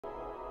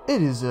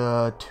It is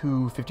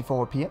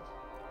 2:54 p.m.,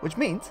 which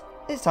means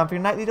it's time for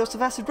your nightly dose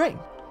of acid rain.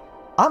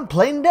 I'm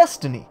playing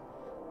Destiny.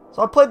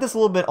 So I played this a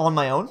little bit on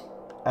my own,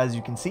 as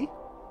you can see.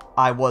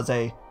 I was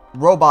a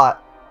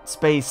robot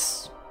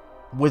space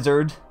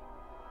wizard,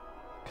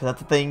 because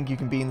that's the thing you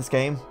can be in this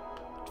game.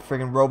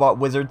 Friggin' robot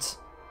wizards.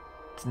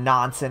 It's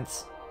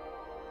nonsense.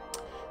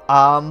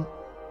 But,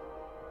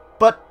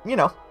 you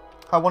know,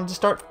 I wanted to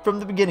start from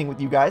the beginning with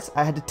you guys.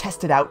 I had to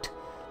test it out,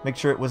 make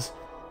sure it was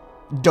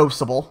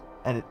dosable,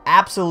 and it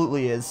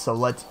absolutely is, so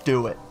let's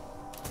do it.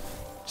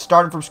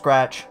 Starting from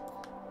scratch.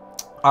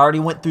 I already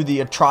went through the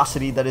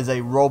atrocity that is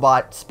a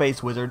robot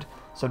space wizard,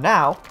 so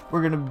now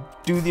we're going to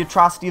do the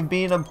atrocity of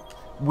being a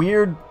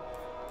weird,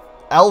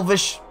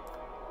 elvish,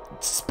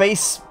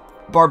 space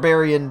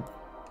barbarian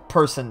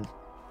person.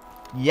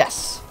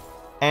 Yes.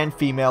 And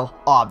female,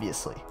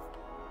 obviously.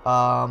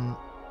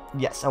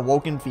 Yes,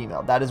 awoken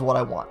female. That is what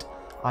I want.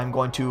 I'm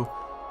going to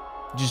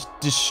just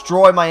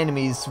destroy my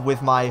enemies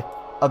with my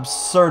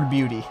absurd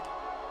beauty.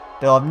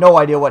 They'll have no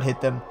idea what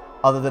hit them.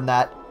 Other than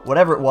that,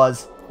 whatever it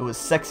was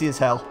sexy as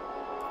hell.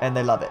 And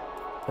they love it.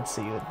 Let's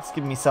see. Let's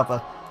give myself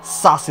a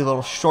saucy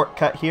little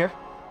shortcut here.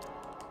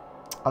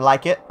 I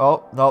like it.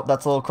 Oh, no,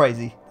 that's a little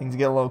crazy. Things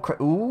get a little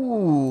crazy.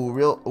 Ooh,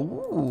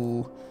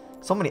 ooh.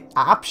 So many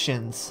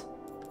options.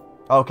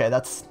 Okay,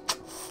 it's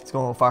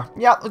going a little far.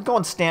 Yeah, let's go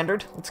on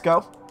standard. Let's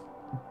go.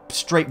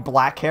 Straight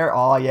black hair.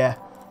 Oh, yeah.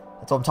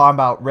 That's what I'm talking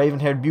about.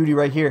 Raven-haired beauty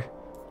right here.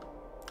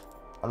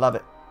 I love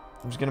it.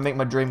 I'm just going to make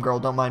my dream girl.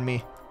 Don't mind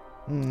me.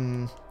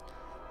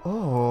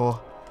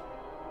 Oh.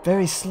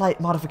 Very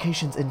slight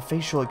modifications in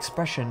facial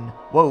expression.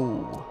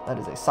 Whoa. That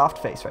is a soft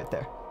face right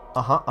there.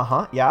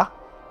 Yeah.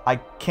 I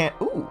can't.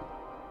 Ooh.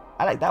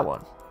 I like that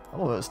one. I'm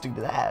going to stick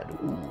to that.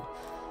 Ooh.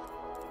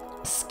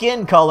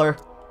 Skin color.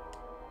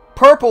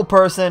 Purple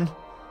person.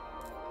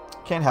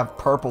 Can't have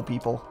purple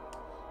people.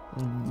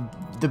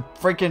 The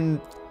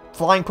freaking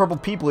flying purple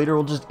people eater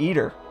will just eat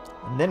her.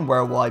 And then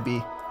where will I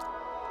be?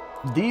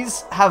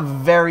 These have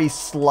very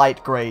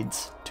slight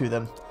grades to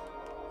them.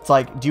 It's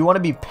like, do you want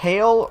to be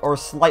pale or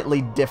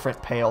slightly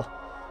different pale?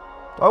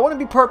 Do I want to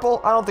be purple?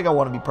 I don't think I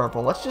want to be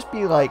purple. Let's just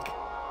be like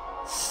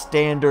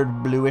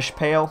standard bluish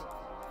pale.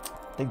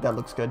 I think that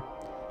looks good.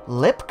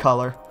 Lip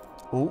color.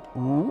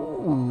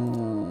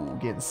 Ooh,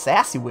 getting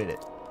sassy with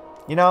it.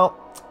 You know,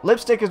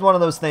 lipstick is one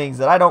of those things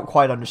that I don't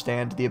quite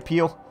understand the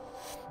appeal.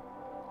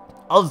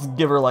 I'll just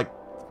give her like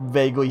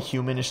vaguely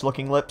humanish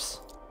looking lips.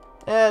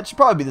 It should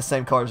probably be the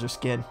same color as her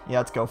skin. Yeah,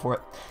 let's go for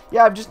it.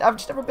 Yeah, I've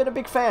just never been a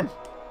big fan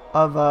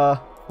of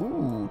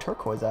ooh,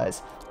 turquoise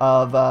eyes.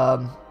 Of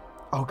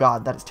oh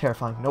god, that is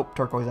terrifying. Nope,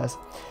 turquoise eyes.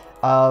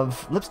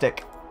 Of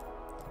lipstick.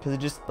 Because it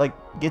just like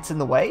gets in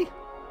the way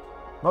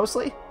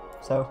mostly.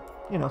 So,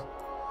 you know,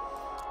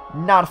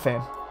 not a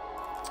fan.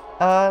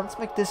 Let's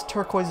make this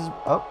turquoise.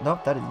 Oh,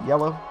 no, that is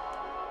yellow.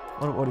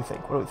 What do you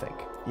think? What do we think?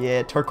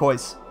 Yeah,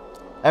 turquoise.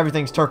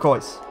 Everything's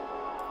turquoise.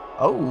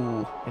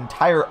 Oh,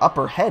 entire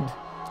upper head.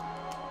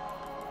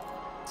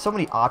 So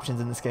many options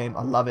in this game.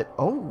 I love it.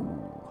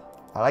 Oh,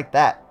 I like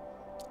that.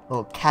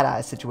 Little cat eye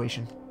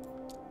situation.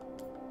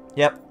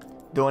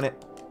 Yep, doing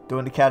it.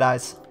 Doing the cat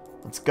eyes.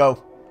 Let's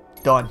go.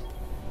 Done.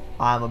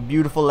 I'm a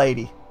beautiful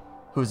lady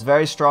who's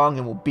very strong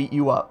and will beat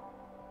you up.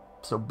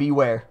 So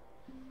beware.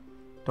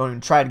 Don't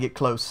even try to get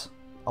close.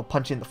 I'll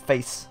punch you in the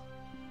face.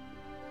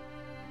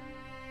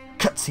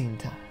 Cutscene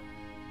time.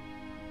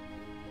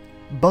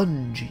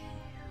 Bungie.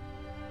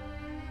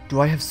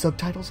 Do I have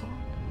subtitles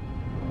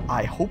on?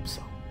 I hope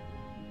so.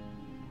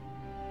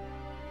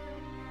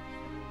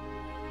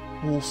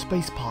 Little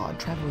space pod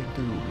traveling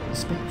through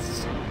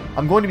space.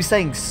 I'm going to be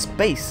saying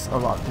space a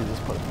lot through this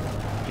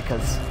playthrough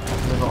because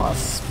there's a lot of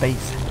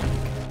space happening.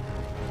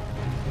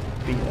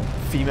 Being a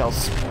female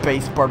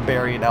space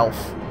barbarian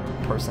elf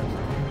person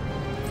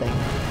thing.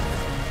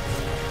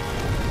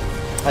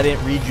 I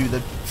didn't read you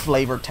the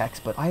flavor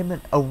text, but I am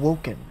an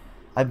awoken.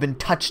 I've been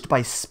touched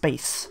by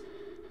space.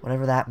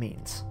 Whatever that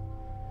means.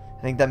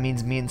 I think that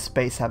means me and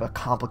space have a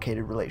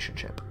complicated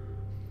relationship.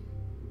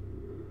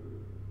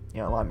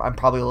 You know, I'm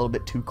probably a little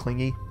bit too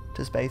clingy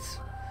to space.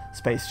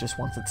 Space just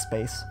wants its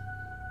space.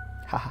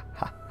 Ha ha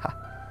ha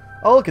ha.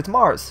 Oh look, it's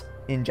Mars.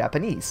 In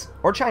Japanese.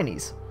 Or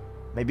Chinese.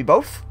 Maybe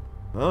both?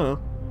 I don't know.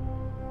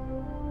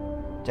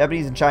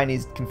 Japanese and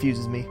Chinese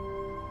confuses me.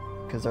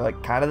 Because they're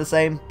like kind of the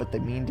same, but they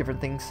mean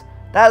different things.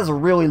 That is a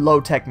really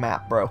low-tech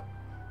map, bro.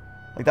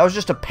 Like, that was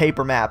just a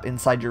paper map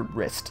inside your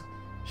wrist.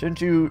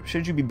 Shouldn't you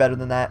be better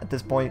than that at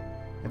this point?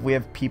 If we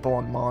have people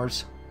on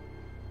Mars.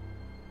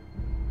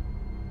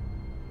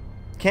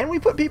 Can we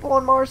put people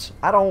on Mars?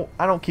 I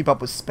don't keep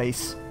up with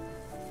space.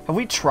 Have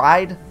we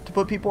tried to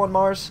put people on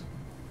Mars?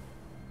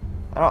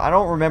 I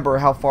don't remember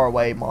how far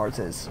away Mars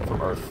is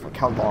from Earth. Like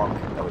how long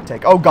that would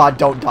take. Oh god,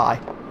 don't die.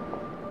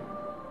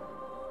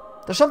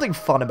 There's something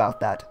fun about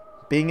that.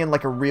 Being in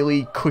like a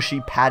really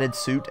cushy padded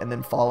suit and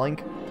then falling.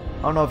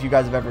 I don't know if you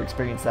guys have ever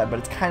experienced that, but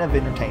it's kind of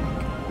entertaining.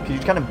 Because you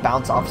kind of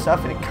bounce off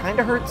stuff and it kind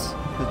of hurts.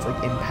 Because it's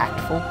like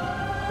impactful.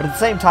 But at the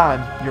same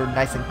time, you're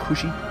nice and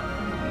cushy.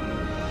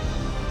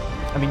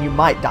 I mean, you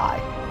might die.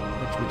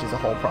 Which is a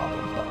whole problem.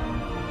 But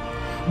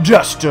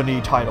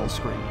Destiny title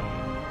screen.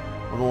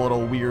 With a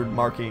little weird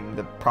marking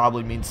that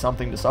probably means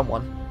something to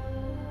someone.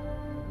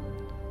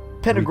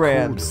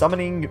 Pentagram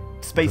summoning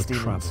space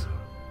demons. Traveler,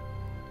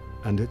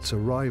 and its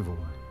arrival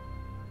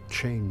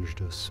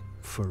changed us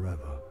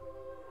forever.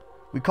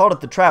 We called it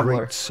the Traveler.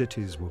 Great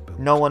cities were built.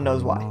 No one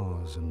knows why.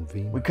 Mars and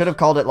Venus. We could have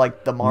called it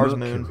like the Mars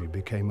Mercury moon.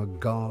 became a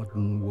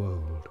garden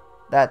world.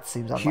 That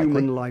seems unlikely.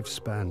 Human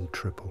lifespan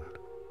tripled.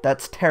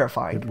 That's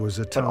terrifying. It was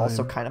a time but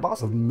also kind of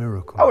awesome. of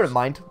miracles. I wouldn't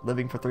mind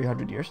living for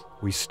 300 years.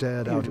 We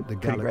stared out at the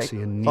galaxy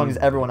great. and as long as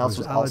knew everyone it else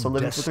was also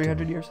living for 300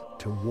 destiny years.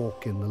 To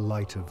walk in the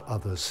light of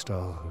other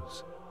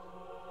stars.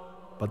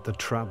 But the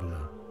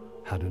Traveler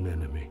had an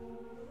enemy.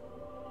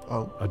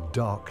 Oh. A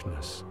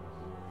darkness.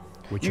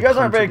 Which You guys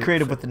aren't very hunted it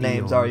creative for with the names,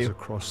 eons are you?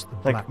 across the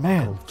Like, black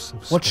man, gulfs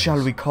of what space.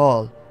 shall we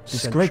call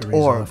this great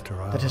Centuries orb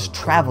after our that has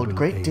traveled golden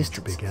great age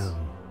distances? began,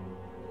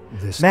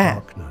 this Man,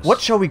 darkness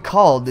what shall we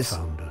call this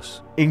found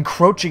us,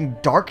 encroaching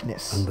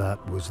darkness? and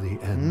that was the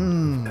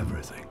end of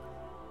everything.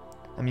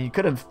 I mean, you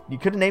could have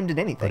named it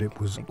anything. But it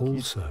was Like,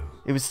 also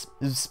it was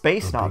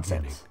space the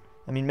nonsense. beginning.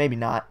 I mean, maybe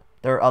not.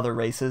 There are other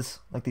races,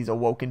 like these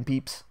awoken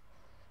peeps.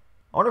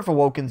 I wonder if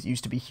awokens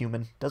used to be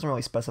human. Doesn't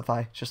really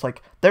specify. It's just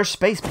like, they're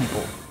space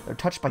people. They're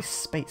touched by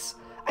space.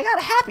 I got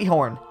a happy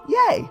horn!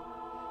 Yay!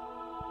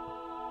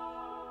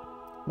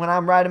 When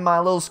I'm riding my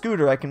little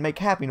scooter, I can make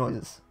happy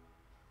noises.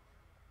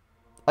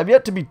 I've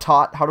yet to be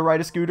taught how to ride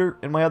a scooter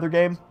in my other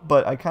game,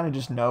 but I kind of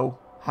just know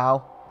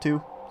how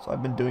to, so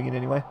I've been doing it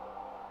anyway.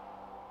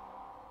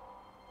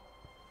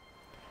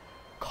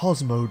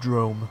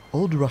 Cosmodrome,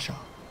 Old Russia,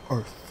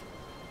 Earth.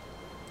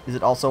 Is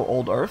it also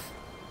Old Earth?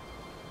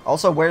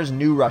 Also, where's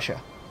New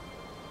Russia?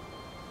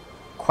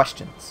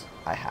 Questions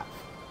I have.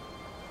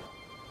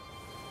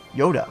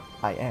 Yoda,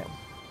 I am.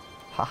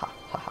 Haha,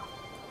 haha.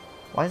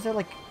 Why is there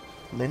like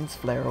lens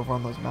flare over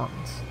on those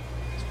mountains?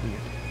 It's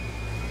weird.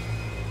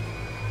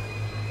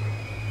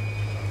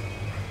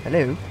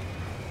 Hello?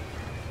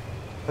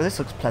 Oh, this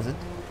looks pleasant.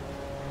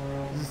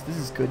 This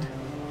is good.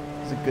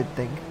 This is a good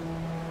thing.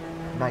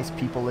 Nice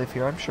people live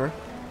here, I'm sure.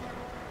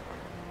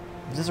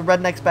 Is this a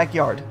redneck's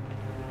backyard?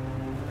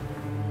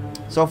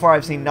 So far,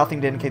 I've seen nothing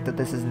to indicate that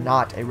this is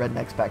not a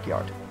redneck's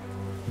backyard.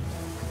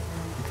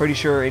 I'm pretty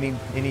sure any...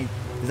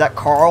 Is that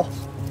Carl?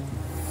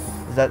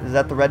 Is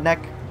that the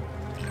redneck?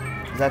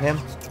 Is that him?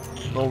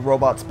 Little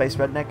robot space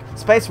redneck?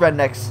 Space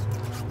rednecks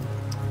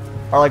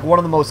are like one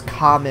of the most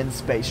common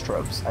space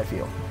tropes, I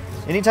feel.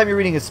 Anytime you're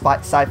reading a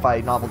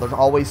sci-fi novel, there's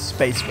always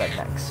space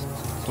rednecks.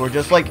 Who are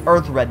just like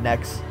Earth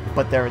rednecks,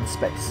 but they're in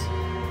space.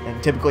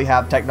 And typically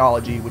have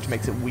technology, which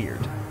makes it weird.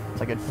 It's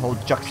like a whole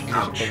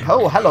juxtaposition thing.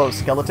 Oh, hello,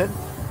 skeleton.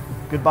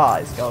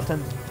 Goodbye,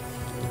 skeleton.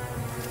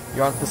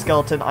 You aren't the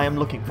skeleton I am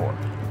looking for.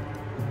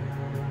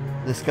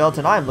 The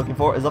skeleton I am looking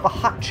for is of a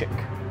hot chick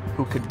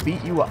who could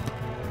beat you up.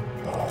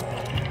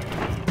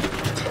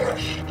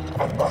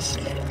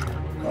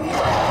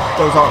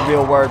 Those aren't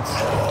real words.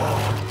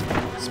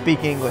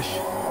 Speak English.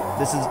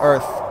 This is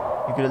Earth.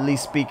 You could at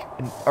least speak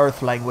an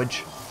Earth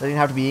language. It doesn't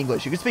have to be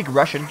English. You could speak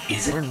Russian.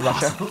 We're in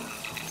Russia.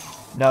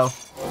 No.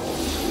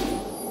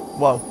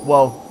 Whoa,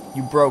 whoa.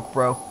 You broke,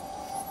 bro.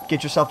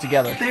 Get yourself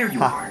together. There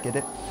you are. Get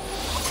it?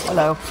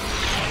 Hello.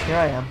 Here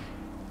I am.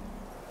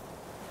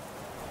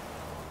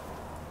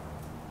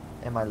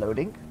 Am I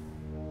loading?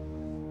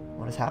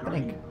 What is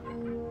happening?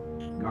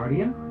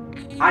 Guardian?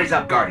 Eyes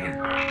up, Guardian.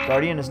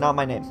 Guardian is not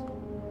my name.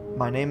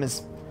 My name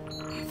is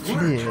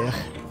Flair.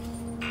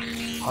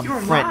 I'm You're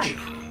French.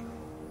 alive.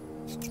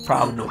 I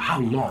Probably. don't know how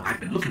long I've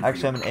been looking for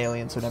Actually, you. I'm an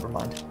alien, so never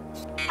mind.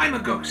 I'm a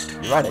ghost.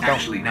 You're right, I don't.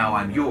 Actually, now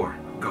I'm your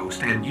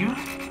ghost, and you?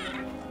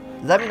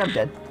 Does that mean I'm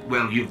dead?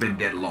 Well, you've been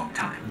dead a long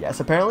time. Yes,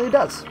 apparently it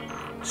does.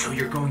 So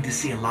you're going to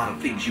see a lot of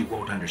things you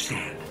won't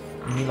understand.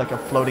 You mean like a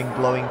floating,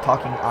 glowing,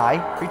 talking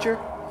eye creature?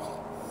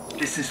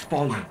 This is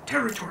fallen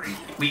territory.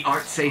 We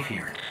aren't safe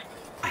here.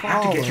 I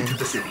have to get you to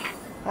the city.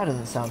 That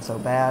doesn't sound so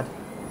bad.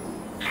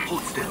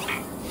 Hold still.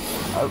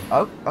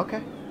 Oh,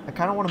 okay. I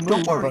kind of want to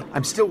move. Don't worry, but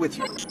I'm still with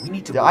you. We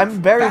need to yeah, move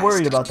I'm very fast.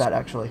 worried about that,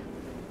 actually.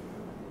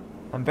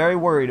 I'm very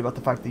worried about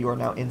the fact that you are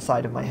now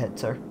inside of my head,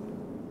 sir.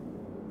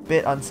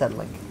 Bit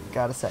unsettling,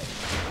 gotta say.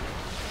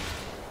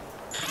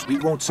 We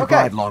won't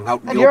survive Okay, long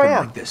out in and the here I open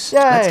am. like this. Yay!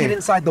 Let's get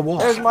inside the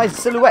walls. There's my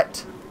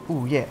silhouette.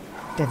 Ooh, yeah.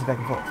 Dancing back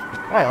and forth.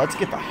 Alright, let's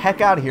get the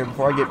heck out of here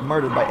before I get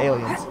murdered by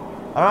aliens.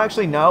 I don't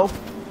actually know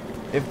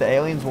if the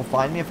aliens will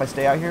find me if I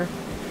stay out here.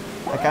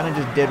 I kind of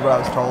just did what I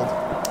was told.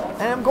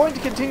 And I'm going to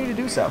continue to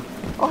do so.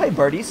 Oh, hey,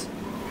 birdies.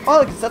 Oh,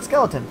 look, it's that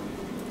skeleton.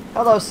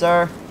 Hello,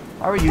 sir.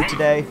 How are you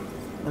today?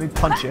 Let me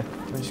punch you.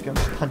 I'm just going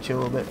to punch you a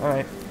little bit.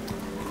 Alright.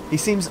 He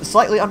seems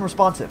slightly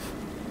unresponsive.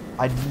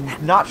 I'm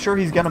not sure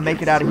he's going to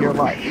make it out of here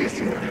alive.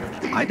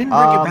 I didn't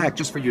bring you back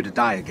just for you to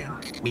die again.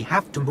 We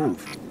have to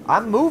move.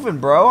 I'm moving,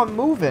 bro. I'm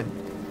moving.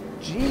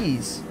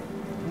 Jeez.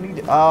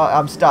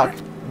 I'm stuck.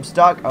 I'm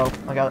stuck. Oh,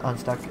 I got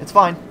unstuck. It's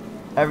fine.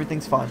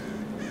 Everything's fine.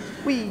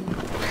 Wee.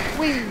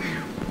 Wee.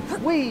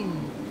 Wee.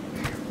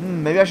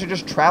 Maybe I should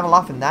just travel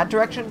off in that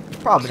direction?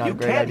 Probably not You a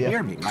great can't idea.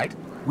 hear me, right?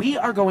 We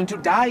are going to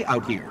die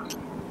out here.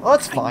 Well,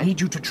 that's I fine.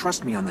 need you to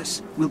trust me on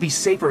this. We'll be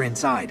safer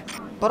inside.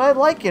 But I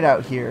like it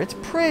out here. It's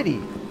pretty.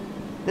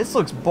 This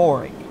looks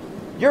boring.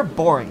 You're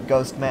boring,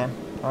 Ghost Man.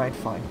 Alright,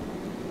 fine.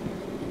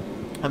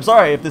 I'm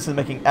sorry if this is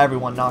making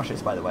everyone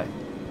nauseous, by the way.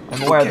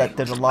 I'm aware that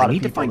there's a lot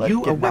of people that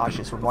get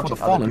nauseous when watching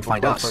other people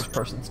play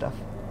first-person stuff.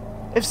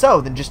 If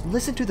so, then just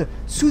listen to the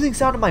soothing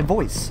sound of my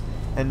voice.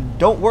 And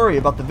don't worry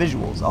about the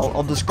visuals.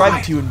 I'll describe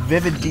it to you in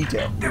vivid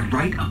detail. They're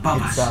right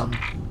above us.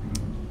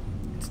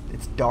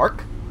 It's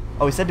dark.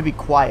 Oh, he said to be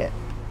quiet.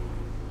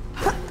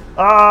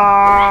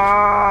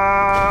 Ah!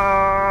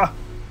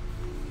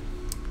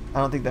 I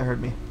don't think that hurt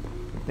me.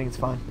 I think it's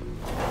fine.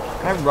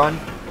 Can I run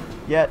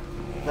yet?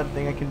 Is that a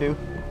thing I can do?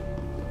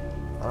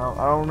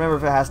 I don't remember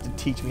if it has to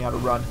teach me how to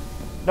run.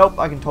 Nope,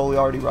 I can totally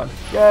already run.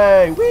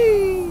 Yay!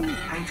 Whee!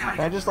 Hang tight.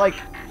 Can I just like...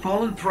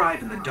 Fallen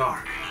thrive in the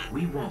dark.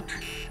 We won't.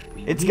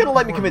 It's gonna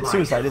let me commit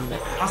suicide, isn't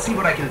it? I'll see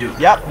what I can do.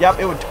 Yep,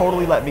 it would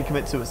totally let me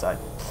commit suicide.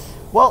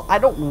 Well, I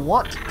don't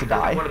want to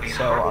die,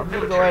 so I'm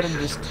gonna go ahead and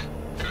just...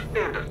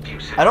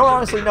 I don't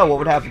honestly know what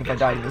would happen if I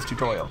died in this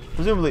tutorial.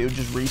 Presumably it would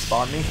just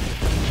respawn me,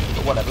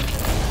 but whatever.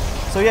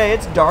 So yeah,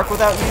 it's dark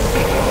without you.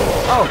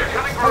 Oh,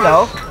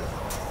 hello.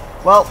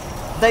 Well,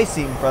 they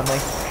seem friendly.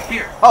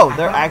 Oh,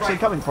 they're actually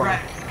coming for me.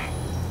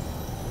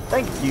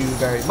 Thank you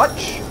very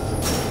much.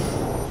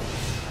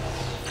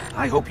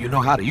 I hope you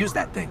know how to use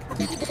that thing.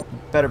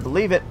 Better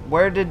believe it.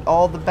 Where did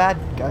all the bad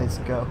guys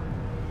go?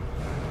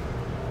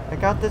 I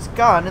got this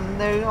gun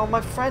and all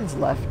my friends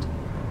left.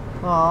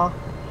 Aw,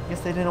 guess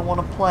they didn't want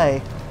to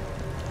play.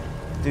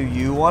 Do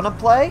you want to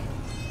play?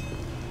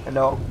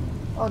 Hello?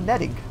 Oh,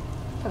 netting.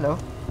 Hello.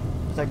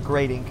 Is that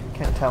grating?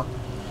 Can't tell.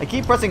 I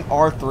keep pressing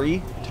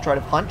R3 to try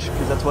to punch,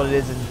 because that's what it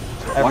is in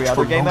every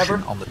other game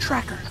ever. On the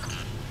tracker.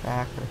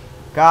 Tracker.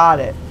 Got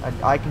it.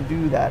 I can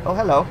do that. Oh,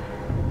 hello.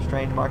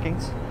 Strange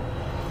markings.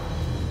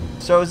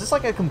 So is this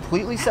like a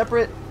completely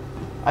separate...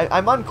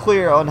 I'm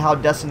unclear on how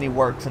Destiny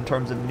works in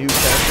terms of new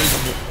characters.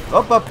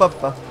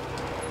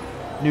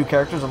 New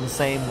characters on the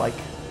same, like,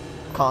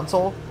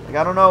 console. Like,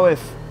 I don't know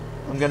if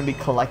I'm going to be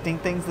collecting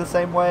things the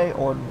same way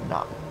or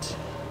not. It's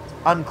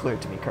unclear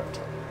to me, Kurt.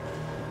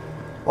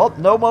 Well,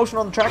 no motion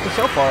on the tracker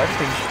so far.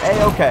 Everything's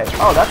A-okay.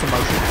 Oh, that's a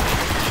motion.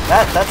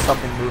 That's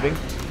something moving.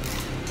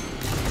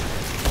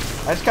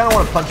 I just kind of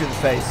want to punch you in the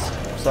face.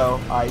 So,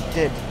 I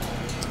did.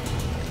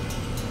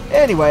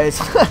 Anyways.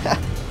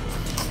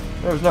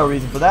 There was no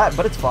reason for that,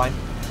 but it's fine.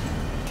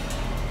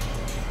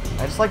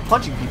 I just like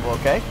punching people,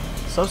 okay?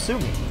 So sue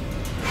me.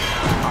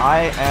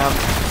 I am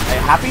a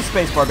happy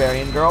space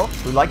barbarian girl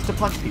who likes to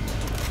punch people.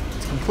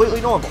 It's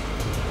completely normal.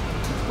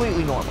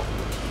 Completely normal.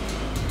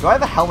 Do I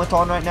have a helmet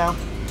on right now?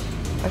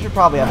 I should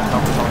probably have a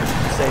helmet on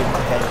to save my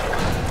head.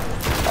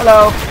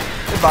 Hello.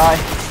 Goodbye.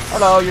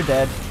 Hello, you're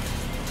dead.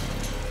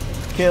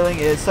 Killing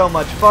is so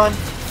much fun.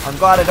 I'm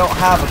glad I don't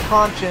have a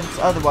conscience,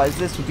 otherwise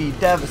this would be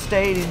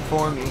devastating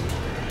for me.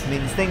 It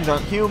means things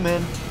aren't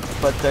human,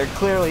 but they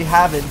clearly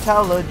have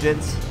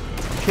intelligence.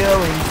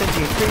 Killing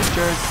sentient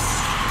creatures,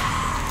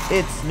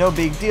 it's no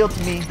big deal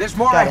to me. There's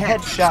more Got a ahead.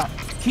 headshot.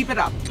 Keep it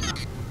up.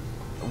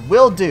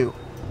 Will do.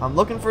 I'm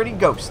looking for any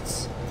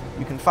ghosts.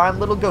 You can find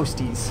little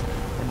ghosties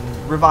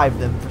and revive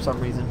them for some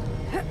reason.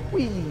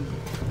 Whee!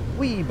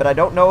 Whee! But I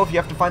don't know if you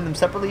have to find them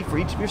separately for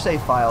each of your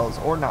save files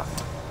or not.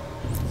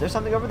 Is there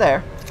something over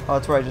there? Oh,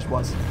 that's where I just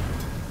was.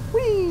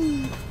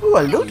 Whee! Ooh,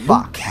 a loot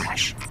box.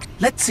 Cache.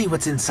 Let's see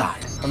what's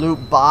inside. A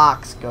loot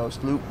box,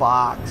 Ghost. Loot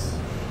box.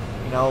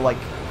 You know, like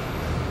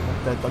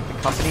the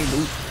company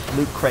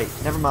loot crate.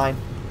 Never mind.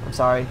 I'm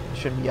sorry. I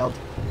shouldn't have yelled.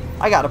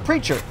 I got a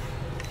preacher.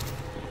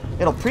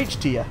 It'll preach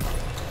to you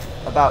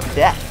about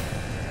death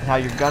and how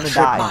you're gonna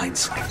die.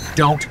 Mines.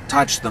 Don't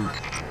touch them.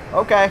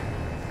 Okay.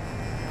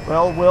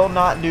 Well, will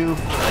not do.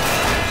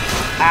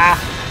 Ah!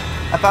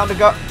 I found a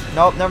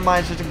Nope, never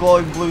mind. It's just a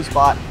glowing blue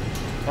spot.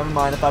 Never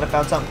mind. I thought I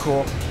found something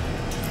cool.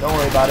 Don't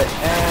worry about it.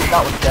 And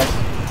that one's dead.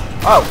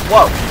 Oh,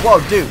 whoa. Whoa,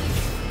 dude.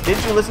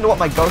 Didn't you listen to what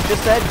my ghost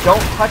just said?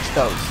 Don't touch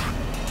those.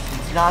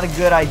 It's not a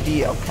good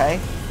idea, okay?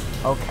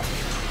 Okay.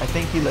 I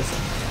think he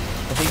listened.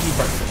 I think he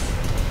heard this.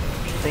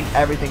 I think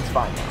everything's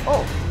fine now.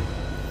 Oh.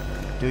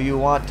 Do you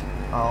want...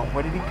 Oh,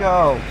 where did he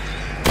go?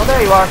 Oh,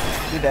 there you are.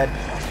 You're dead.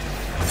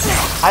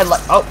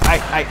 Oh,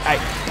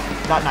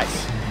 not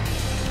nice.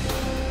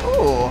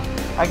 Ooh.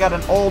 I got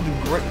an old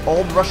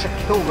Russia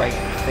kill rate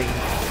thing.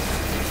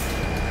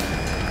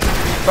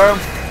 Boom.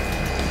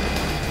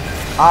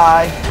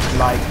 I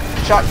like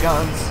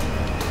shotguns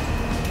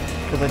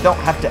because I don't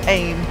have to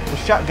aim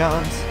with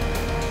shotguns.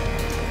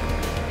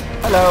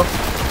 Hello.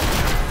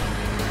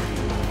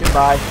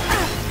 Goodbye.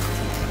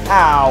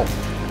 Ow.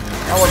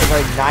 That wasn't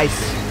very nice.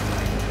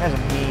 You guys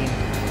are mean.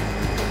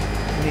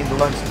 You need to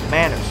learn some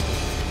manners.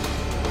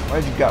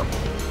 Where'd you go? I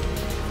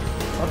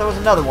thought there was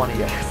another one of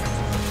you.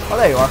 Oh,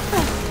 there you are.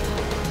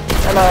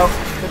 Hello.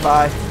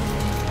 Goodbye.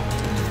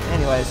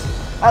 Anyways,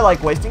 I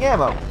like wasting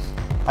ammo.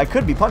 I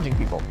could be punching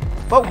people.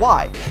 But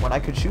why, when I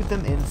could shoot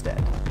them instead?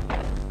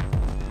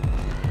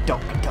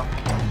 Dunk, dunk, dunk.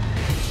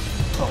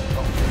 Dunk,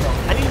 dunk, dunk.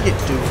 I need to get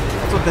Doom.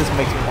 That's what this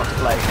makes me want to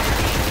play.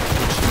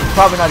 Which is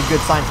probably not a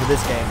good sign for this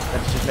game.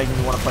 That's just making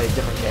me want to play a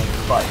different game.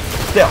 But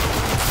still.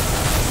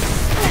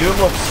 Doom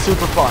looks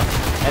super fun.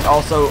 and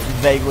also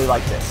vaguely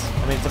like this.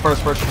 I mean, it's a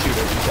first-person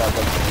shooter, so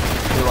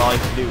that's really all I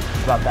can do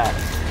about that.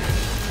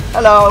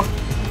 Hello,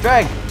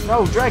 Dreg.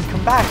 No, Dreg,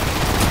 come back.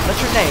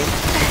 That's your name.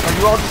 Are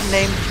you all just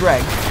named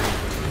Dreg?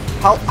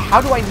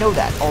 How do I know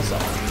that? Also,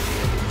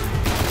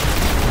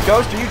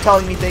 Ghost, are you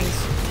telling me things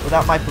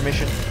without my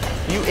permission?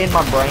 Are you in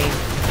my brain?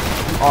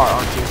 You are,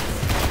 aren't you?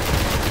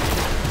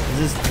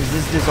 Is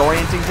this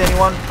disorienting to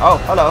anyone?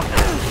 Oh, hello,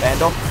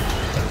 Vandal.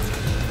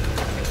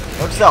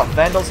 Note to self,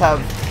 Vandals have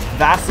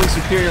vastly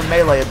superior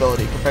melee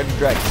ability compared to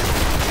Dregs.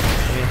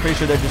 I mean, I'm pretty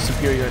sure they're just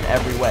superior in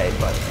every way,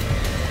 but...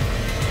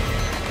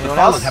 Anyone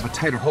The else? Fallen have a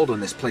tighter hold on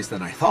this place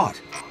than I thought.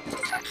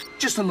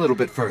 Just a little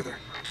bit further.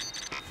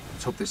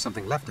 Let's hope there's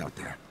something left out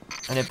there.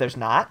 And if there's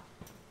not,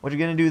 what are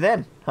you gonna do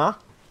then, huh?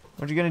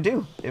 What are you gonna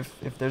do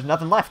if there's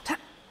nothing left?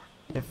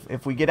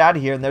 If we get out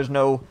of here and there's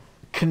no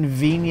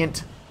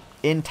convenient,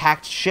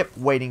 intact ship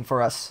waiting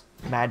for us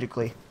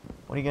magically,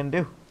 what are you gonna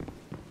do?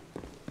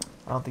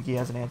 I don't think he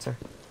has an answer.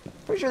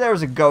 Pretty sure there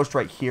was a ghost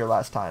right here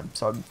last time,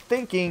 so I'm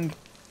thinking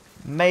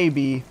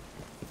maybe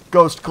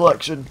Ghost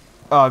Collection,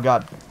 oh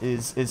god,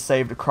 is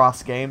saved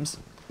across games.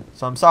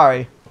 So I'm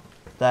sorry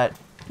that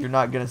you're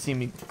not gonna see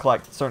me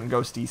collect certain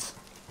ghosties,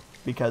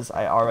 because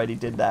I already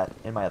did that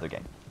in my other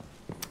game.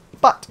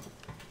 But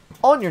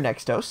on your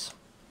next dose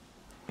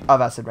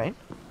of Acid Rain,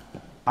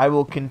 I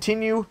will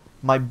continue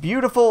my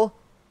beautiful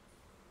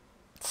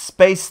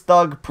space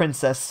thug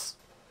princess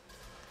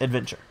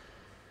adventure.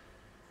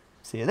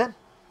 See you then.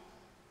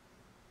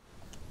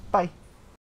 Bye.